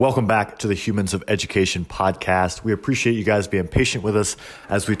Welcome back to the Humans of Education podcast. We appreciate you guys being patient with us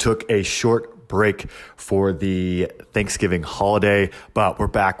as we took a short break for the Thanksgiving holiday, but we're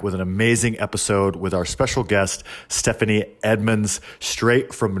back with an amazing episode with our special guest, Stephanie Edmonds,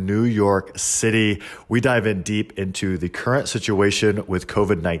 straight from New York City. We dive in deep into the current situation with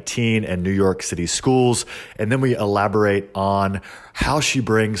COVID-19 and New York City schools, and then we elaborate on how she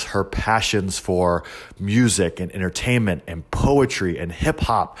brings her passions for music and entertainment and poetry and hip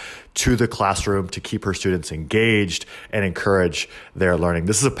hop to the classroom to keep her students engaged and encourage their learning.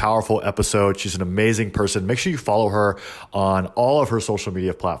 This is a powerful episode. She's an amazing person. Make sure you follow her on all of her social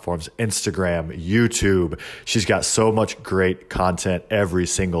media platforms, Instagram, YouTube. She's got so much great content every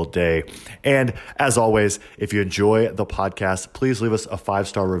single day. And as always, if you enjoy the podcast, please leave us a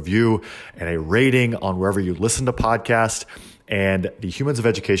 5-star review and a rating on wherever you listen to podcasts. And the Humans of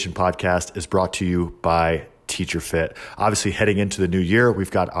Education podcast is brought to you by Teacher Fit. Obviously, heading into the new year,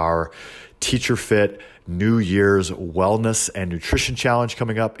 we've got our Teacher Fit New Year's Wellness and Nutrition Challenge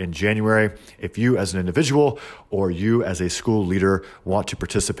coming up in January. If you as an individual or you as a school leader want to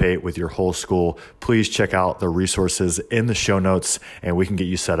participate with your whole school, please check out the resources in the show notes and we can get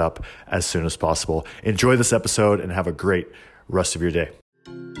you set up as soon as possible. Enjoy this episode and have a great rest of your day.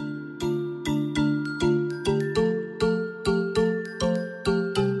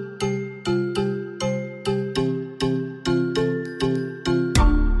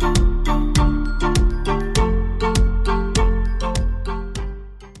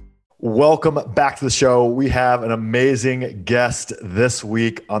 Welcome back to the show. We have an amazing guest this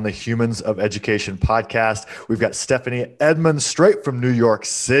week on the Humans of Education podcast. We've got Stephanie Edmonds straight from New York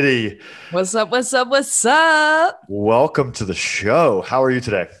City. What's up? What's up? What's up? Welcome to the show. How are you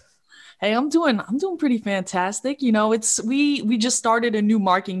today? Hey, I'm doing pretty fantastic. You know, we just started a new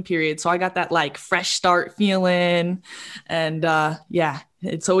marking period, so I got that like fresh start feeling, and yeah,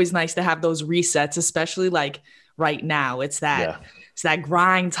 it's always nice to have those resets, especially like right now. It's that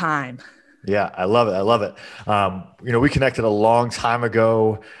grind time. Yeah, I love it. I love it. We connected a long time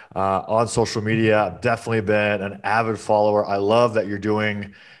ago on social media. I've definitely been an avid follower. I love that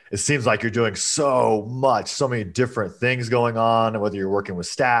it seems like you're doing so much, so many different things going on, whether you're working with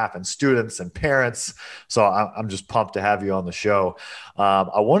staff and students and parents. So I'm just pumped to have you on the show.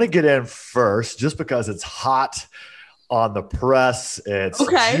 I want to get in first just because it's hot on the press. It's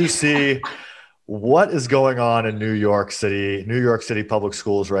juicy. What is going on in New York City public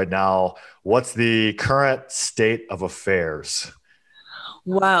schools right now? What's the current state of affairs?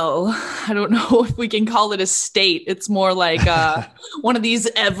 Well, I don't know if we can call it a state. It's more like one of these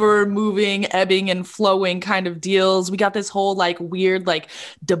ever moving, ebbing and flowing kind of deals. We got this whole like weird like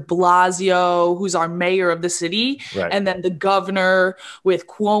de Blasio, who's our mayor of the city, right, and then the governor with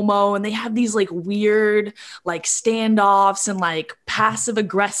Cuomo. And they have these like weird like standoffs and like passive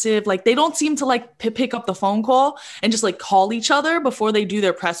aggressive. Like they don't seem to like pick up the phone call and just like call each other before they do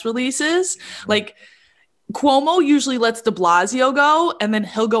their press releases. Like Cuomo usually lets de Blasio go and then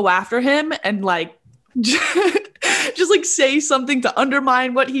he'll go after him and like just like say something to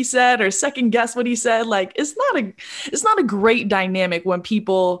undermine what he said or second guess what he said. Like it's not a great dynamic when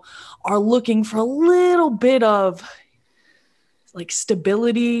people are looking for a little bit of like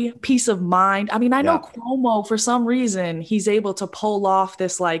stability, peace of mind. I mean, I know Cuomo, for some reason, he's able to pull off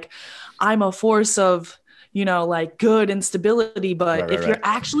this like I'm a force of like good and stability. But if you're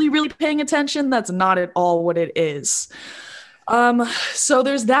actually really paying attention, that's not at all what it is. So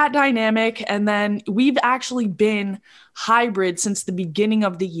there's that dynamic. And then we've actually been hybrid since the beginning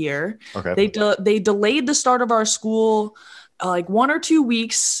of the year. Okay. They delayed the start of our school like 1 or 2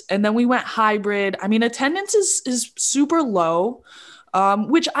 weeks. And then we went hybrid. I mean, attendance is super low.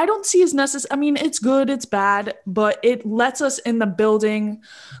 Which I don't see as necessary. I mean, it's good, it's bad, but it lets us in the building,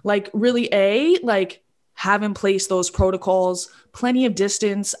 like really have in place those protocols, plenty of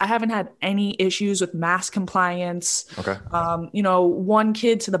distance. I haven't had any issues with mask compliance. Okay. One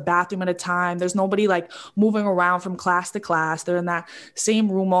kid to the bathroom at a time. There's nobody like moving around from class to class. They're in that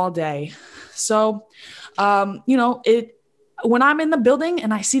same room all day. So, when I'm in the building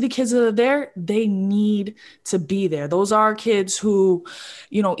and I see the kids that are there, they need to be there. Those are kids who,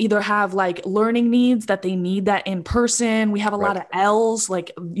 either have like learning needs that they need that in person. We have a lot of L's,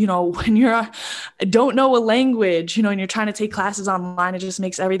 like, when don't know a language, and you're trying to take classes online, it just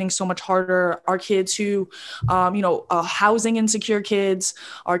makes everything so much harder. Our kids who, housing insecure kids,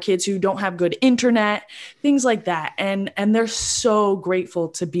 our kids who don't have good internet, things like that. And they're so grateful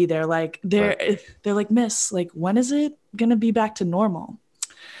to be there. Like they're like, Miss, like, when is it gonna be back to normal?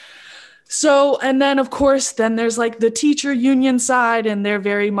 So, and then of course, then there's like the teacher union side, and they're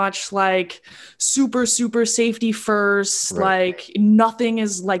very much like super, super safety first. Right. Like nothing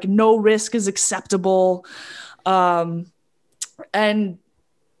is like no risk is acceptable. Um, and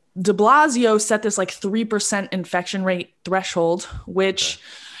de Blasio set this like 3% infection rate threshold, which,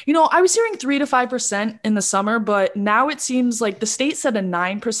 I was hearing 3 to 5% in the summer, but now it seems like the state set a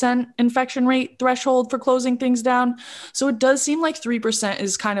 9% infection rate threshold for closing things down. So it does seem like 3%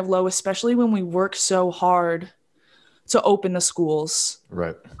 is kind of low, especially when we work so hard to open the schools.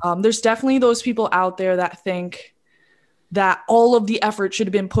 Right. There's definitely those people out there that think that all of the effort should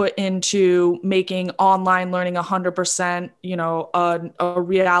have been put into making online learning 100%, a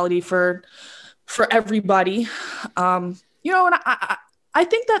reality for everybody. And I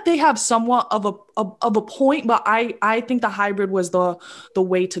think that they have somewhat of a point, but I think the hybrid was the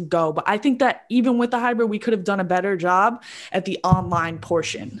way to go. But I think that even with the hybrid, we could have done a better job at the online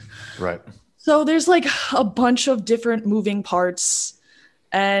portion. Right. So there's like a bunch of different moving parts.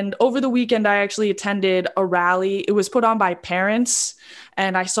 And over the weekend, I actually attended a rally. It was put on by parents,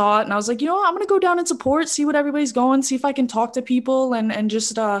 and I saw it and I was like, I'm going to go down and support, see what everybody's going, see if I can talk to people and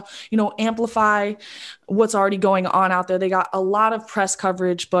just, amplify what's already going on out there. They got a lot of press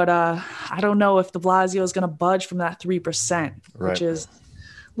coverage, but I don't know if de Blasio is going to budge from that 3%, which is a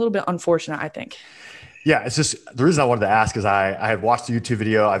little bit unfortunate, I think. Yeah, it's just the reason I wanted to ask is I had watched the YouTube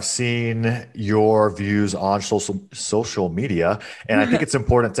video. I've seen your views on social media, and I think it's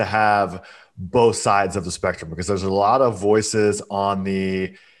important to have both sides of the spectrum because there's a lot of voices on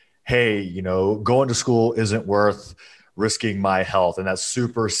the, hey, going to school isn't worth risking my health, and that's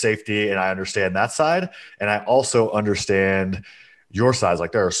super safety, and I understand that side, and I also understand your side.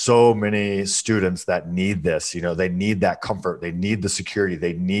 Like there are so many students that need this. They need that comfort, they need the security,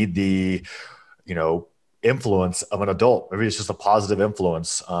 they need the influence of an adult. Maybe it's just a positive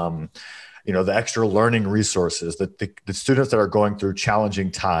influence. The extra learning resources that the students that are going through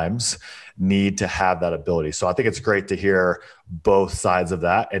challenging times need to have that ability. So I think it's great to hear both sides of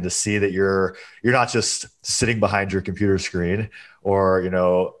that and to see that you're not just sitting behind your computer screen or,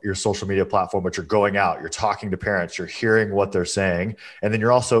 your social media platform, but you're going out, you're talking to parents, you're hearing what they're saying. And then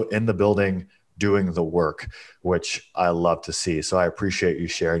you're also in the building doing the work, which I love to see. So I appreciate you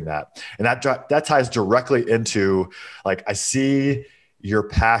sharing that. And that ties directly into, like, I see your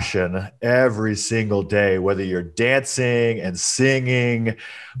passion every single day, whether you're dancing and singing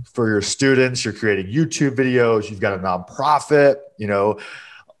for your students, you're creating YouTube videos, you've got a nonprofit,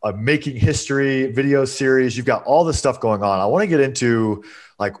 a making history video series, you've got all this stuff going on. I want to get into,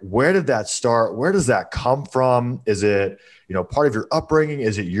 like, where did that start? Where does that come from? Is it, part of your upbringing?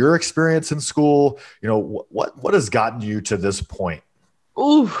 Is it your experience in school? What has gotten you to this point?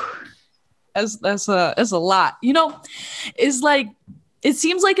 Ooh, that's a lot. It's like, it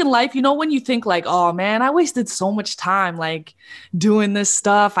seems like in life, when you think like, oh man, I wasted so much time like doing this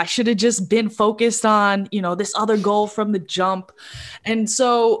stuff. I should have just been focused on, this other goal from the jump. And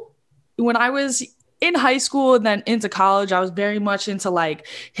so when I was in high school and then into college, I was very much into like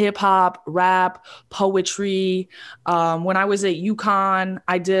hip hop, rap, poetry. When I was at UConn,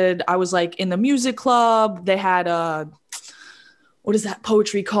 I was like in the music club. They had what is that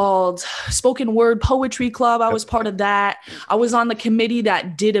poetry called? Spoken word poetry club. I was part of that. I was on the committee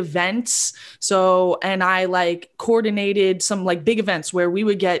that did events. And I like coordinated some like big events where we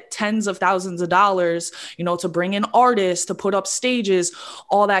would get tens of thousands of dollars, to bring in artists, to put up stages,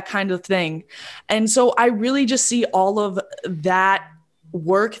 all that kind of thing. And so I really just see all of that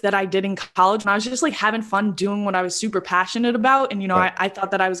work that I did in college, and I was just like having fun doing what I was super passionate about. And, I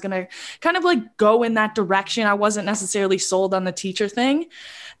thought that I was going to kind of like go in that direction. I wasn't necessarily sold on the teacher thing.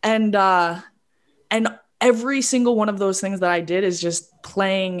 And every single one of those things that I did is just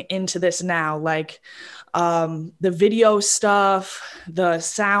playing into this now. Like, the video stuff, the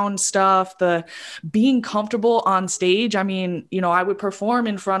sound stuff, the being comfortable on stage. I mean, I would perform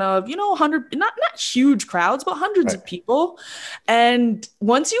in front of, 100, not huge crowds, but hundreds of people. And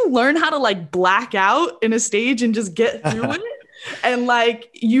once you learn how to like black out in a stage and just get through it, and like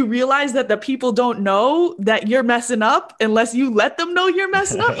you realize that the people don't know that you're messing up unless you let them know you're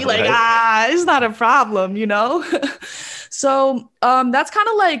messing up. You're like, it's not a problem, So that's kind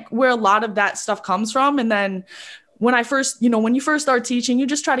of like where a lot of that stuff comes from. And then when when you first start teaching, you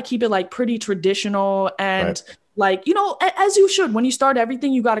just try to keep it like pretty traditional and like, as you should. When you start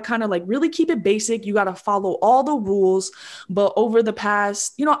everything, you got to kind of like really keep it basic. You got to follow all the rules. But over the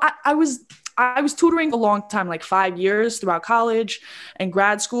past, I was tutoring a long time, like 5 years throughout college and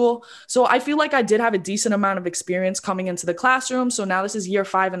grad school. So I feel like I did have a decent amount of experience coming into the classroom. So now this is year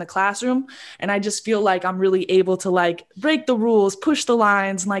 5 in the classroom. And I just feel like I'm really able to like break the rules, push the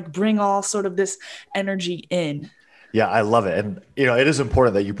lines, and like bring all sort of this energy in. Yeah, I love it. And, it is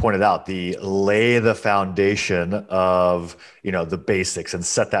important that you pointed out the lay the foundation of, the basics and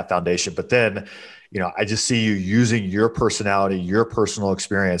set that foundation. But then, I just see you using your personality, your personal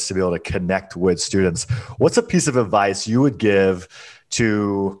experience to be able to connect with students. What's a piece of advice you would give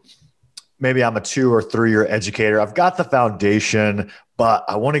to maybe I'm a 2 or 3 year educator. I've got the foundation, but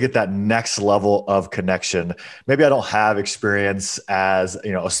I want to get that next level of connection. Maybe I don't have experience as,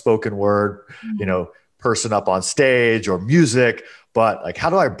 a spoken word, person up on stage or music, but like, how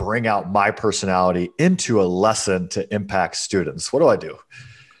do I bring out my personality into a lesson to impact students? What do I do?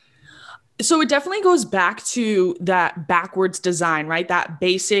 So it definitely goes back to that backwards design, right? That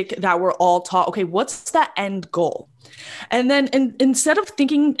basic that we're all taught. Okay, what's that end goal? And then instead of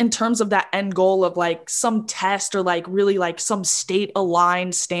thinking in terms of that end goal of like some test or like really like some state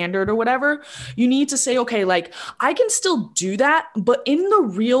aligned standard or whatever, you need to say, okay, like I can still do that, but in the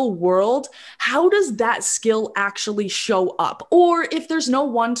real world, how does that skill actually show up? Or if there's no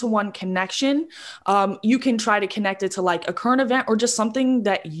one-to-one connection, you can try to connect it to like a current event or just something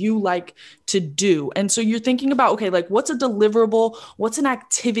that you like to do. And so you're thinking about, okay, like what's a deliverable? What's an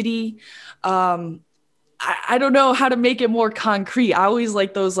activity? I don't know how to make it more concrete. I always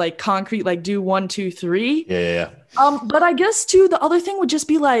like those like concrete, like do 1, 2, 3. Yeah. But I guess too, the other thing would just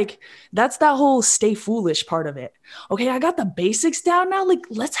be like, that's that whole stay foolish part of it. Okay, I got the basics down now. Like,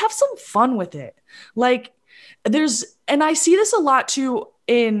 let's have some fun with it. Like and I see this a lot too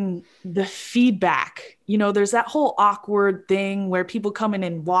in the feedback. There's that whole awkward thing where people come in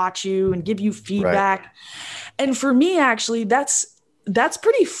and watch you and give you feedback. Right. And for me, actually, that's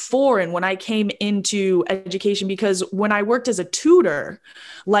pretty foreign when I came into education, because when I worked as a tutor,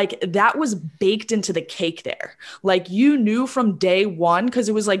 like that was baked into the cake there. Like you knew from day one, because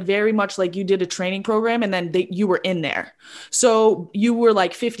it was like very much like you did a training program and then you were in there. So you were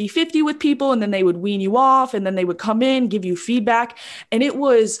like 50-50 with people, and then they would wean you off, and then they would come in, give you feedback. And it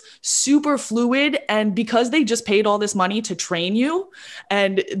was super fluid. And because they just paid all this money to train you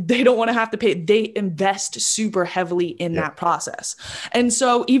and they don't want to have to pay, they invest super heavily in that process. And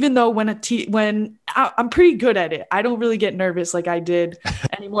so even though when I'm pretty good at it, I don't really get nervous like I did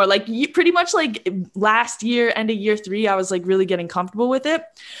anymore. Like pretty much like last year, end of year 3, I was like really getting comfortable with it.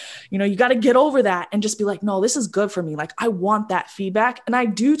 You got to get over that and just be like, no, this is good for me. Like I want that feedback. And I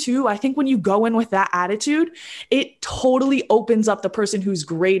do too. I think when you go in with that attitude, it totally opens up the person who's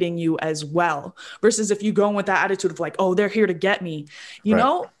grading you as well. Versus if you go in with that attitude of like, oh, they're here to get me, you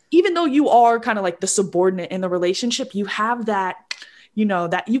know, even though you are kind of like the subordinate in the relationship, you have that,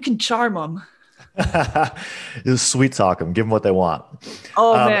 that you can charm them. Just sweet talk them, give them what they want.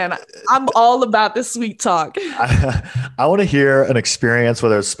 Oh man, I'm all about the sweet talk. I want to hear an experience,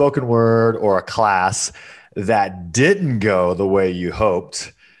 whether it's spoken word or a class, that didn't go the way you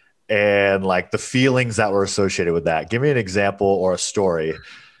hoped, and like the feelings that were associated with that. Give me an example or a story.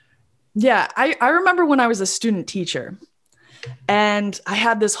 Yeah, I remember when I was a student teacher. And I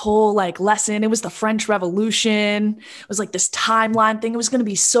had this whole like lesson. It was the French Revolution. It was like this timeline thing. It was going to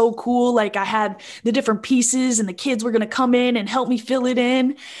be so cool. Like I had the different pieces and the kids were going to come in and help me fill it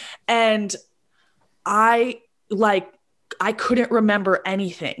in. And I couldn't remember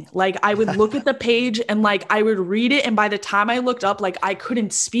anything. Like I would look at the page and like I would read it. And by the time I looked up, like I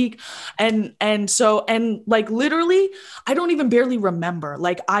couldn't speak. And like literally, I don't even barely remember.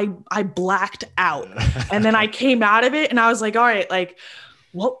 Like I blacked out. And then I came out of it and I was like, all right, like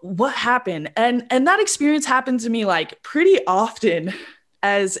what happened? And that experience happened to me like pretty often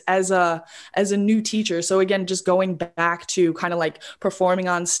as a new teacher. So again, just going back to kind of like performing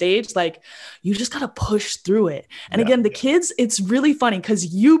on stage, like you just got to push through it. And again, the kids, it's really funny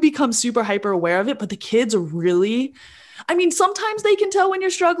because you become super hyper aware of it, but the kids are really, I mean, sometimes they can tell when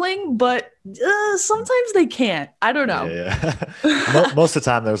you're struggling, but sometimes they can't. I don't know. Most of the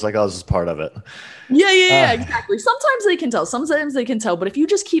time there's like, oh, this is part of it. Yeah, exactly. Sometimes they can tell, but if you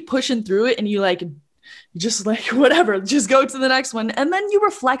just keep pushing through it and you like, just like whatever, just go to the next one. And then you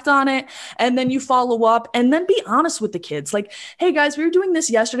reflect on it and then you follow up and then be honest with the kids. Like, hey guys, we were doing this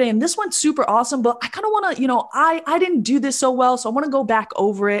yesterday and this went super awesome, but I kind of want to, I didn't do this so well. So I want to go back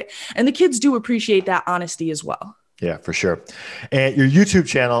over it. And the kids do appreciate that honesty as well. Yeah, for sure. And your YouTube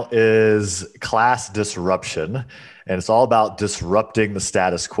channel is Class Disruption, and it's all about disrupting the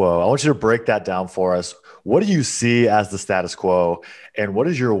status quo. I want you to break that down for us. What do you see as the status quo, and what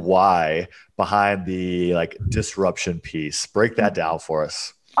is your why behind the like disruption piece? Break that down for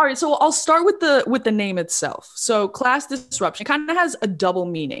us. All right, so I'll start with the name itself. So class disruption kind of has a double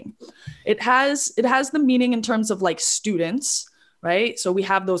meaning. It has the meaning in terms of like students, right? So we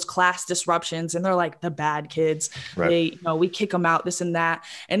have those class disruptions and they're like the bad kids. Right. We kick them out, this and that.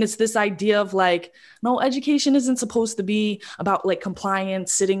 And it's this idea of like, no, education isn't supposed to be about like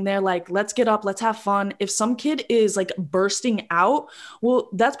compliance, sitting there like, let's get up, let's have fun. If some kid is like bursting out, well,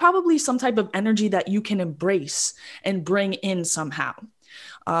 that's probably some type of energy that you can embrace and bring in somehow.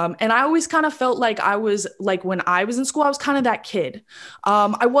 And I always kind of felt like I was like when I was in school, I was kind of that kid.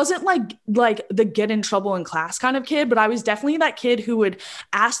 I wasn't like the get in trouble in class kind of kid, but I was definitely that kid who would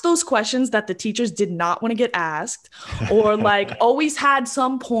ask those questions that the teachers did not want to get asked, or like always had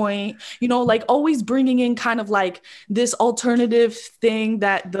some point, like always bringing in kind of like this alternative thing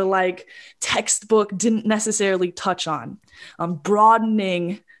that the like textbook didn't necessarily touch on,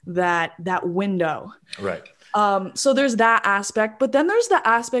 broadening that window. Right. So there's that aspect, but then there's the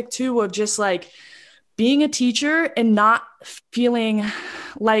aspect too of just like being a teacher and not feeling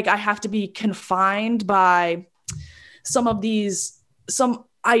like I have to be confined by some ideas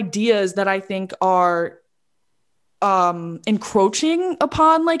that I think are encroaching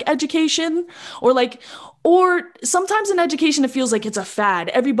upon like education, or sometimes in education, it feels like it's a fad.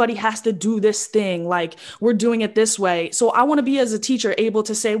 Everybody has to do this thing. Like we're doing it this way. So I want to be, as a teacher, able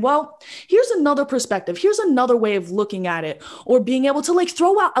to say, well, here's another perspective. Here's another way of looking at it, or being able to like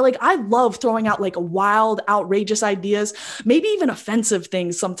throw out, like, I love throwing out like wild, outrageous ideas, maybe even offensive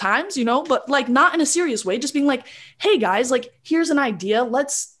things sometimes, but like not in a serious way, just being like, hey guys, like, here's an idea.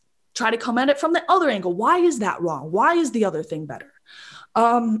 Let's try to come at it from the other angle. Why is that wrong? Why is the other thing better?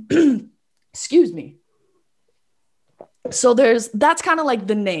 Excuse me. So that's kind of like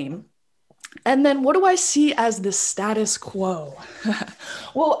the name. And then what do I see as the status quo?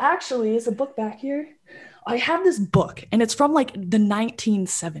 Well, actually, is a book back here. I have this book and it's from like the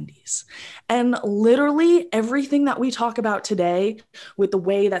 1970s. And literally everything that we talk about today with the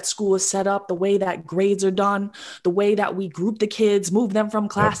way that school is set up, the way that grades are done, the way that we group the kids, move them from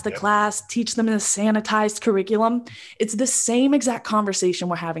class to class, teach them in a sanitized curriculum, it's the same exact conversation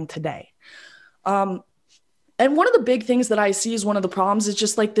we're having today. And one of the big things that I see as one of the problems is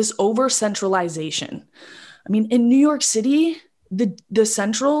just like this over centralization. I mean, in New York City, the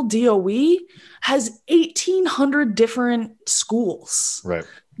central DOE has 1,800 different schools, Right.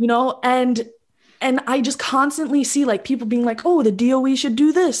 And I just constantly see like people being like, oh, the DOE should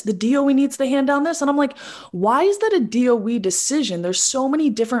do this. The DOE needs to hand down this. And I'm like, why is that a DOE decision? There's so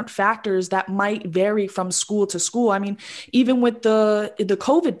many different factors that might vary from school to school. I mean, even with the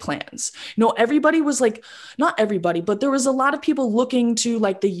COVID plans, everybody was like, not everybody, but there was a lot of people looking to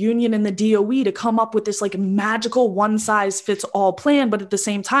like the union and the DOE to come up with this like magical one size fits all plan. But at the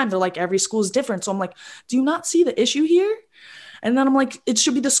same time, they're like, every school is different. So I'm like, do you not see the issue here? And then I'm like, it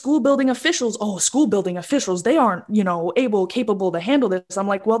should be the school building officials. Oh, school building officials, they aren't, capable to handle this. I'm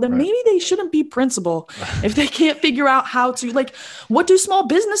like, well, then maybe they shouldn't be principal if they can't figure out how to, like, what do small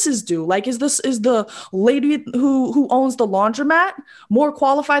businesses do? Like, is the lady who owns the laundromat more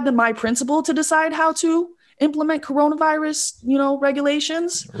qualified than my principal to decide how to implement coronavirus,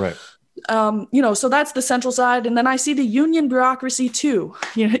 regulations? Right. So that's the central side. And then I see the union bureaucracy too.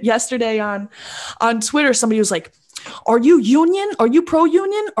 Yesterday on Twitter, somebody was like, are you union? Are you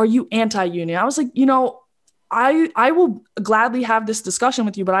pro-union? Are you anti-union? I was like, I will gladly have this discussion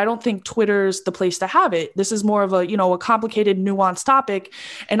with you, but I don't think Twitter's the place to have it. This is more of a complicated, nuanced topic.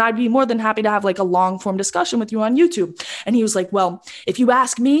 And I'd be more than happy to have like a long form discussion with you on YouTube. And he was like, well, if you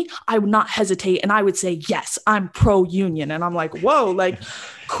ask me, I would not hesitate. And I would say, yes, I'm pro-union. And I'm like, whoa, like,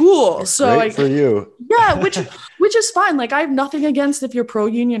 cool. So great for you. Yeah, which is fine. Like, I have nothing against if you're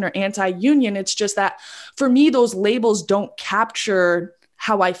pro-union or anti-union. It's just that for me, those labels don't capture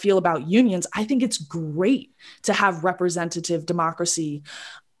how I feel about unions. I think it's great to have representative democracy.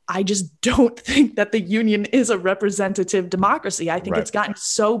 I just don't think that the union is a representative democracy. I think it's gotten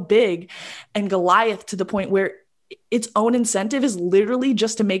so big and Goliath to the point where its own incentive is literally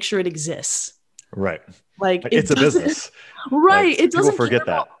just to make sure it exists. Right. Like it's a business. Right. Like, it doesn't people forget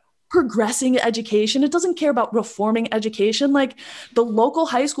that. Progressing education. It doesn't care about reforming education. Like the local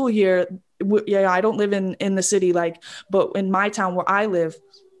high school here, I don't live in the city, but in my town where I live,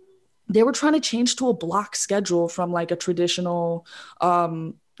 they were trying to change to a block schedule from like a traditional,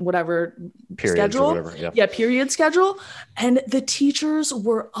 whatever period schedule. Or whatever, yeah. Period schedule. And the teachers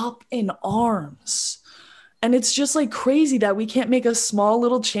were up in arms. And it's just like crazy that we can't make a small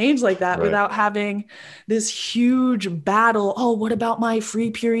little change like that without having this huge battle. Oh, what about my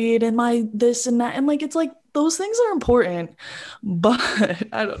free period and my this and that? And like, it's like, those things are important, but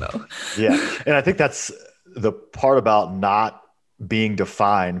I don't know. Yeah. And I think that's the part about not being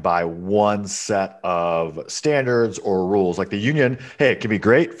defined by one set of standards or rules. Like the union, hey, it can be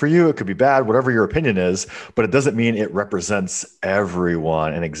great for you, it could be bad, whatever your opinion is, but it doesn't mean it represents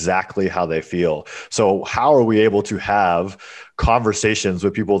everyone and exactly how they feel. So how are we able to have conversations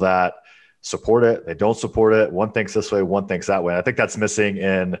with people that support it, they don't support it, one thinks this way, one thinks that way? And I think that's missing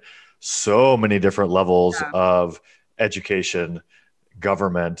in so many different levels of education,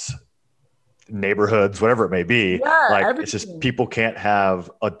 government, neighborhoods, whatever it may be. Like everything. It's just people can't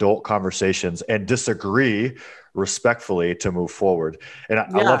have adult conversations and disagree respectfully to move forward. And I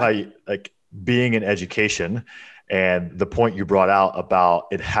love how you like being in education and the point you brought out about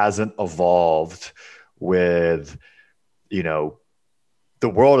it hasn't evolved with, you know, the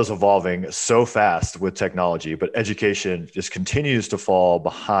world is evolving so fast with technology, but education just continues to fall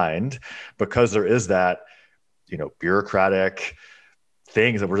behind because there is that, you know, bureaucratic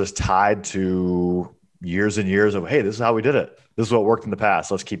things that were just tied to years and years of, hey, this is how we did it. This is what worked in the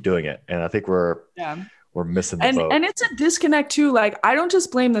past. Let's keep doing it. And I think we're missing the boat. And it's a disconnect too. Like, I don't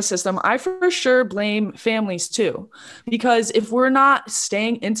just blame the system. I for sure blame families too, because if we're not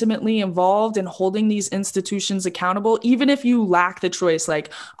staying intimately involved and holding these institutions accountable, even if you lack the choice,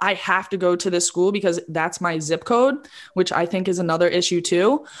 like I have to go to this school because that's my zip code, which I think is another issue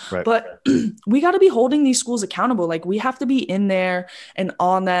too. Right. But we got to be holding these schools accountable. Like we have to be in there and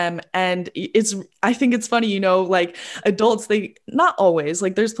on them. And I think it's funny, you know, like adults, they not always,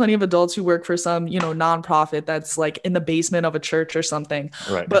 like there's plenty of adults who work for some, you know, nonprofit that's like in the basement of a church or something.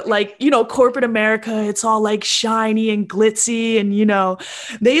 Right. But like, you know, corporate America, it's all like shiny and glitzy and, you know,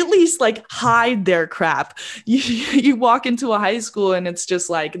 they at least like hide their crap. You walk into a high school and it's just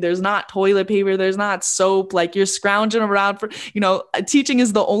like, there's not toilet paper, there's not soap, like you're scrounging around for, you know, teaching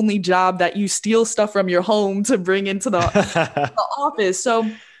is the only job that you steal stuff from your home to bring into the office. So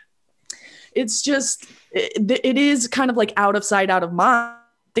it's just, it is kind of like out of sight, out of mind.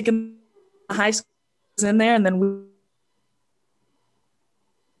 Thinking high school is in there and then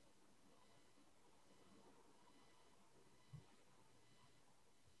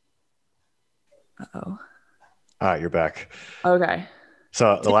All right, you're back. Okay.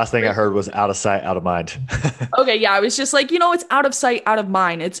 So the last thing I heard was out of sight, out of mind. Okay. Yeah. I was just like, you know, it's out of sight, out of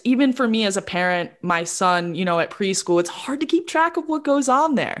mind. It's even for me as a parent, my son, you know, at preschool, it's hard to keep track of what goes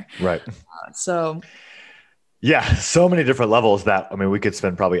on there. Right. So. Yeah. So many different levels that, I mean, we could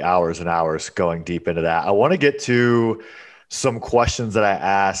spend probably hours and hours going deep into that. I want to get to some questions that I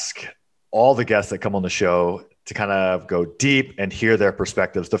ask all the guests that come on the show to kind of go deep and hear their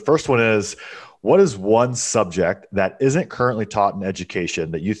perspectives. The first one is, what is one subject that isn't currently taught in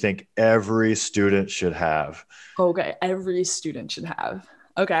education that you think every student should have? Okay, every student should have.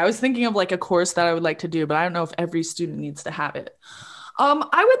 Okay, I was thinking of like a course that I would like to do, but I don't know if every student needs to have it. I would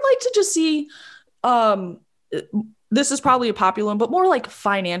like to just see, this is probably a popular one, but more like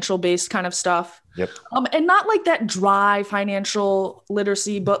financial based kind of stuff. Yep. And not like that dry financial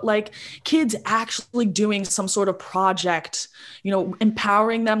literacy, but like kids actually doing some sort of project, you know,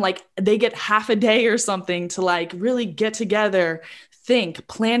 empowering them, like they get half a day or something to like really get together, think,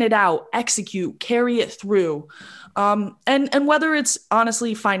 plan it out, execute, carry it through. And whether it's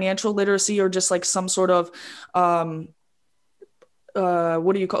honestly financial literacy or just like some sort of,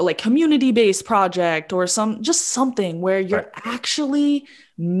 what do you call it? Like community-based project or something where you're actually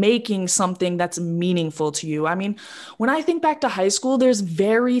making something that's meaningful to you. I mean, when I think back to high school, there's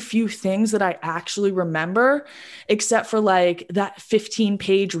very few things that I actually remember, except for like that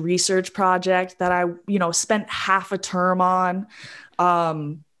 15-page research project that I, you know, spent half a term on,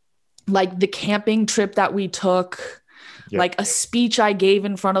 like the camping trip that we took, like a speech I gave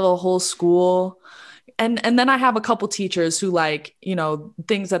in front of the whole school. And then I have a couple teachers who like, you know,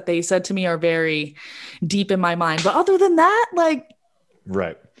 things that they said to me are very deep in my mind. But other than that, like.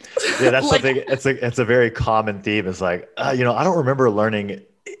 Right. Yeah, that's like, something, it's a very common theme. It's like, you know, I don't remember learning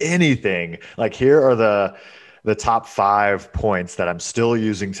anything. Like here are the top 5 points that I'm still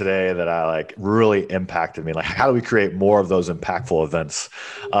using today that I like really impacted me. Like, how do we create more of those impactful events?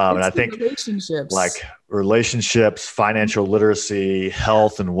 And I think relationships, financial literacy,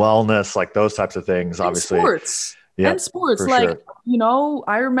 health and wellness, like those types of things, and obviously. Sports. Yep, and sports, like, sure. You know,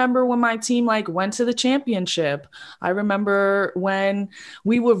 I remember when my team like went to the championship. I remember when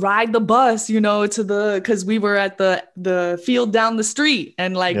we would ride the bus, you know, because we were at the field down the street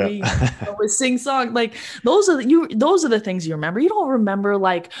and like we would sing songs. Like those are the things you remember. You don't remember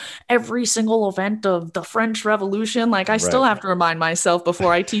like every single event of the French Revolution. Like I still have to remind myself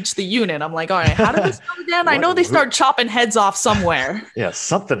before I teach the unit. I'm like, all right, how did this go again? I know they start chopping heads off somewhere. Yeah,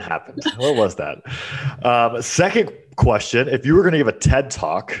 something happened. What was that? Second question, if you were going to give a TED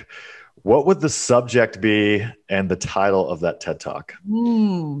Talk, What would the subject be and the title of that TED Talk?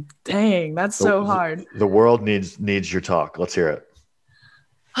 Dang, that's so hard. The world needs your talk. Let's hear it.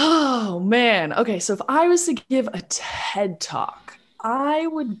 Oh man. Okay, so if I was to give a TED Talk, I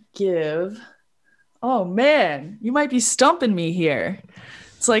would give, oh man, you might be stumping me here.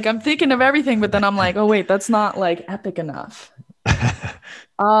 It's like I'm thinking of everything, but then I'm like, oh wait, that's not like epic enough.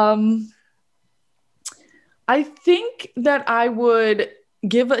 I think that I would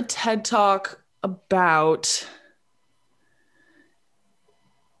give a TED Talk about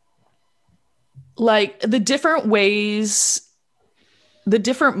like the different ways, the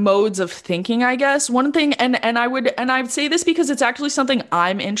different modes of thinking, I guess. One thing, and I'd say this because it's actually something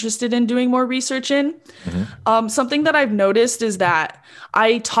I'm interested in doing more research in. Something that I've noticed is that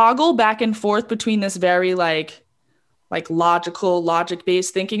I toggle back and forth between this very like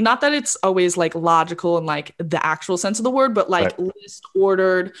logic-based thinking. Not that it's always like logical in like the actual sense of the word, but like list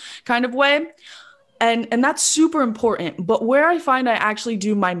ordered kind of way. And that's super important. But where I find I actually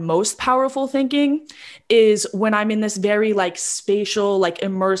do my most powerful thinking is when I'm in this very like spatial, like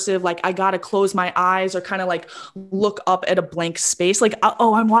immersive, like I gotta close my eyes or kind of like look up at a blank space. Like,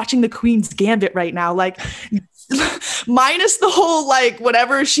 oh, I'm watching the Queen's Gambit right now. Like minus the whole like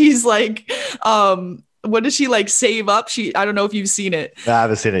whatever she's like, what does she like save up? I don't know if you've seen it. I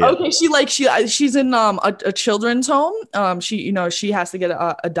haven't seen it yet. Okay, she's in a children's home. She has to get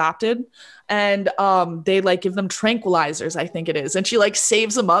adopted, and they like give them tranquilizers, I think it is, and she like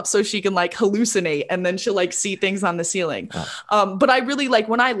saves them up so she can like hallucinate, and then she'll like see things on the ceiling. But I really like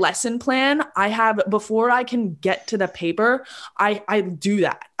when I lesson plan, I have before I can get to the paper, I do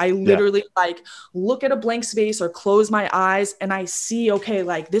that. I literally like look at a blank space or close my eyes and I see, okay,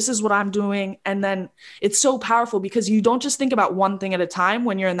 like this is what I'm doing. And then it's so powerful because you don't just think about one thing at a time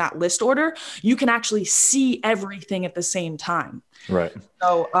when you're in that list order, you can actually see everything at the same time. Right.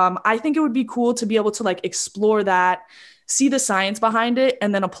 So I think it would be cool to be able to like explore that, see the science behind it,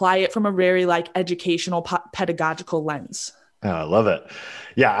 and then apply it from a very like educational pedagogical lens. Oh, I love it.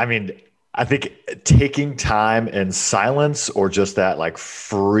 Yeah. I mean, I think taking time in silence or just that like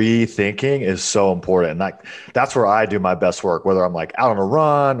free thinking is so important. And that's where I do my best work, whether I'm like out on a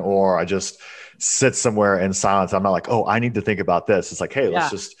run or I just sit somewhere in silence. I'm not like, oh, I need to think about this. It's like, hey,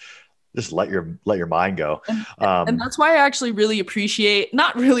 let's just let your mind go. And that's why I actually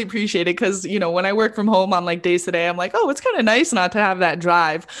not really appreciate it. Cause you know, when I work from home on like days today, I'm like, oh, it's kind of nice not to have that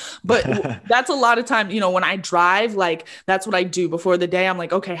drive. But that's a lot of time, you know, when I drive, like that's what I do before the day. I'm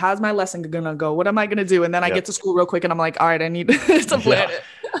like, okay, how's my lesson gonna go? What am I gonna do? And then I get to school real quick and I'm like, all right, I need to plan it.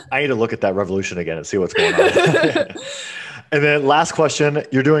 I need to look at that revolution again and see what's going on. And then last question,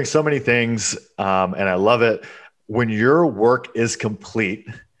 you're doing so many things and I love it. When your work is complete,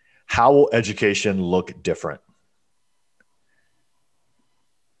 how will education look different?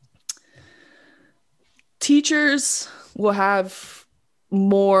 Teachers will have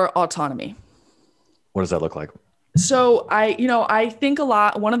more autonomy. What does that look like? So I think a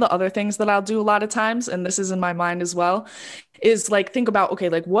lot, one of the other things that I'll do a lot of times, and this is in my mind as well, is like, think about, okay,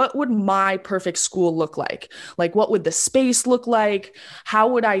 like what would my perfect school look like? Like, what would the space look like? How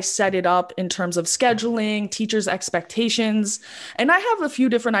would I set it up in terms of scheduling, teachers' expectations? And I have a few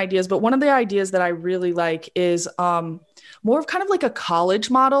different ideas, but one of the ideas that I really like is, more of kind of like a college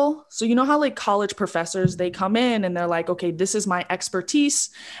model. So you know how like college professors, they come in and they're like, okay, this is my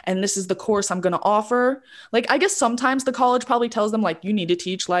expertise and this is the course I'm going to offer. Like, I guess sometimes the college probably tells them like, you need to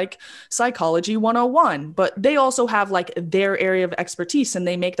teach like psychology 101, but they also have like their area of expertise and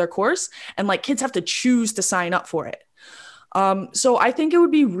they make their course and like kids have to choose to sign up for it. So I think it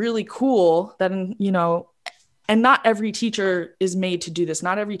would be really cool that, you know, and not every teacher is made to do this.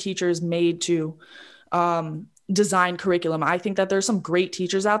 Not every teacher is made to, design curriculum. I think that there's some great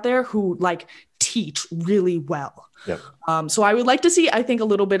teachers out there who like teach really well. Yep. So I would like to see, I think, a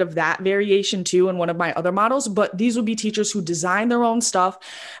little bit of that variation too in one of my other models, but these would be teachers who design their own stuff.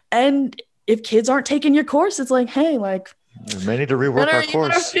 And if kids aren't taking your course, it's like, hey, like, we may need to rework our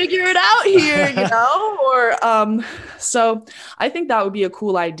course. Figure it out here, you know? Or so I think that would be a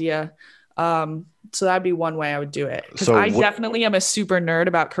cool idea. So that'd be one way I would do it. Because I definitely am a super nerd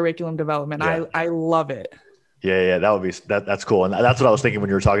about curriculum development. Yeah. I love it. Yeah, that would be that's cool. And that's what I was thinking when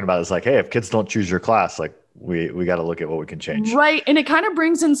you were talking about it. It's like, hey, if kids don't choose your class, like we got to look at what we can change. Right. And it kind of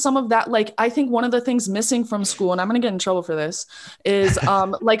brings in some of that. Like, I think one of the things missing from school, and I'm going to get in trouble for this, is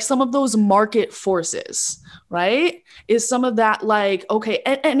like some of those market forces, right? Is some of that like, okay.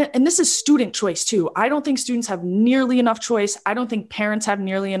 And this is student choice too. I don't think students have nearly enough choice. I don't think parents have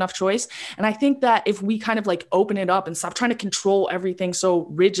nearly enough choice. And I think that if we kind of like open it up and stop trying to control everything so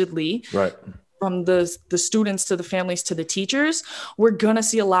rigidly, right, from the students to the families to the teachers, we're gonna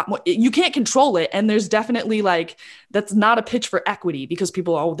see a lot more. You can't control it, and there's definitely like that's not a pitch for equity because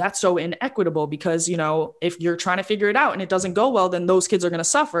people, oh, that's so inequitable because if you're trying to figure it out and it doesn't go well, then those kids are gonna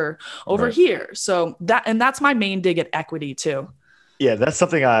suffer over here. So that's my main dig at equity too. Yeah, that's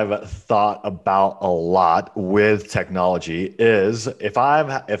something I've thought about a lot with technology is if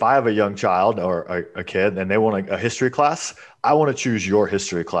I have a young child or a kid and they want a history class, I want to choose your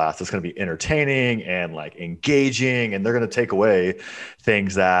history class. It's going to be entertaining and like engaging, and they're going to take away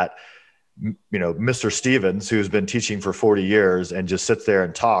things that Mr. Stevens, who's been teaching for 40 years and just sits there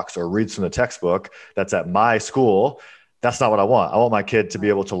and talks or reads from the textbook that's at my school. That's not what I want. I want my kid to be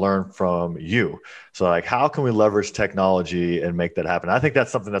able to learn from you. So like, how can we leverage technology and make that happen? I think that's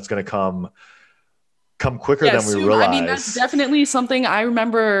something that's going to come quicker than we realize. I mean, that's definitely something I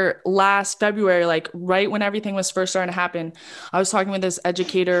remember last February, like right when everything was first starting to happen. I was talking with this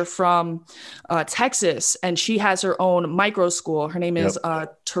educator from Texas, and she has her own micro school. Her name is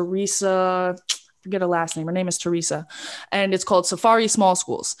Teresa. Forget her last name. Her name is Teresa, and it's called Safari Small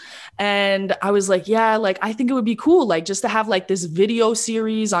Schools. And I was like, yeah, like I think it would be cool, like just to have like this video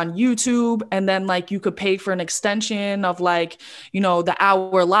series on YouTube, and then like you could pay for an extension of like, the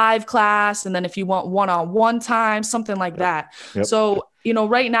hour live class, and then if you want one-on-one time, something like that. Yep. So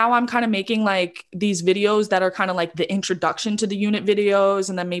right now I'm kind of making like these videos that are kind of like the introduction to the unit videos,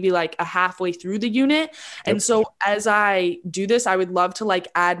 and then maybe like a halfway through the unit. And so as I do this, I would love to like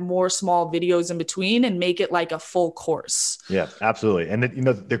add more small videos in between and make it like a full course. Yeah, absolutely. And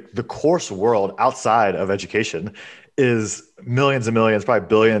the course world outside of education is millions and millions, probably $1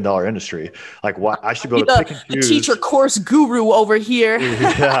 billion industry. Like what I should be able to pick and choose. The teacher course guru over here.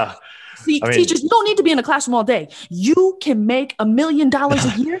 Yeah. See, teachers, you don't need to be in a classroom all day. You can make $1 million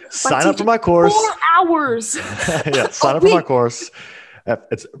a year. Sign up for my course. 4 hours. Yeah, sign up for my course.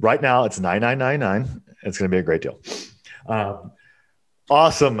 It's right now. It's $99.99. It's going to be a great deal.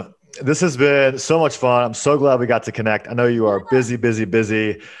 Awesome. This has been so much fun. I'm so glad we got to connect. I know you are busy. But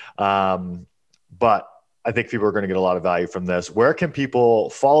I think people are going to get a lot of value from this. Where can people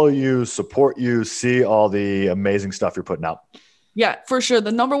follow you, support you, see all the amazing stuff you're putting out? Yeah, for sure.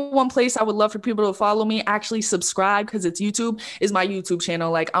 The number one place I would love for people to follow me, actually subscribe because it's YouTube, is my YouTube channel.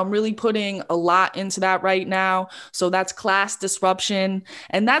 Like I'm really putting a lot into that right now. So that's Class Disruption.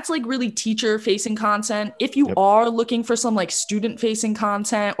 And that's like really teacher facing content. If you are looking for some like student facing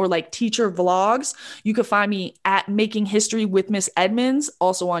content or like teacher vlogs, you can find me at Making History with Miss Edmonds,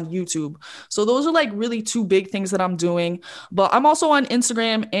 also on YouTube. So those are like really 2 big things that I'm doing. But I'm also on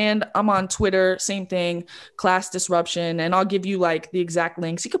Instagram and I'm on Twitter. Same thing, Class Disruption. And I'll give you like the exact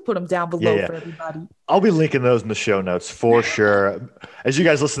links. You could put them down below for everybody. I'll be linking those in the show notes for sure. As you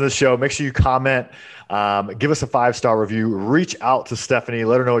guys listen to the show, make sure you comment, give us a 5-star review, reach out to Stephanie,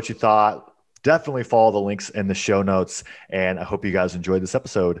 let her know what you thought. Definitely follow the links in the show notes. And I hope you guys enjoyed this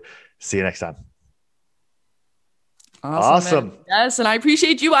episode. See you next time. Awesome. Yes. And I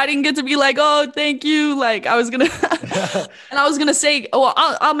appreciate you. I didn't get to be like, oh, thank you. Like I was going to, and I was going to say, oh,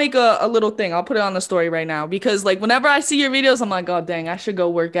 I'll make a little thing. I'll put it on the story right now because like whenever I see your videos, I'm like, oh, dang, I should go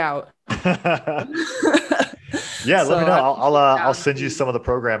work out. Yeah. So, let me know. I'll send you some of the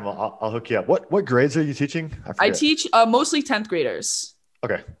program. I'll hook you up. What grades are you teaching? I teach mostly 10th graders.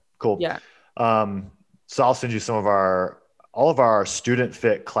 Okay, cool. Yeah. So I'll send you all of our student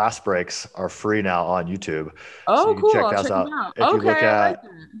fit class breaks are free now on YouTube. Oh, so you cool. Check those out. If you look at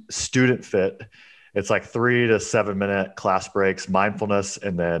student fit, it's like 3 to 7 minute class breaks, mindfulness,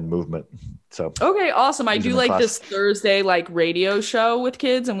 and then movement. So okay, awesome. I do like this Thursday like radio show with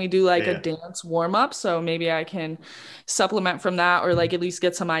kids, and we do like a dance warm up. So maybe I can supplement from that, or like at least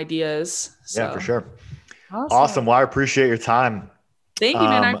get some ideas. So. Yeah, for sure. Awesome. Well, I appreciate your time. Thank you,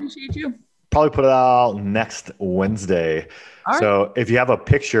 man. I appreciate you. Probably put it out next Wednesday. So if you have a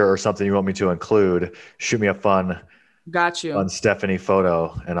picture or something you want me to include, shoot me a fun Stephanie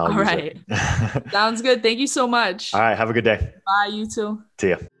photo and I'll use it. Sounds good. Thank you so much. All right. Have a good day. Bye, you too.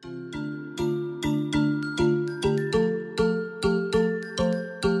 See ya.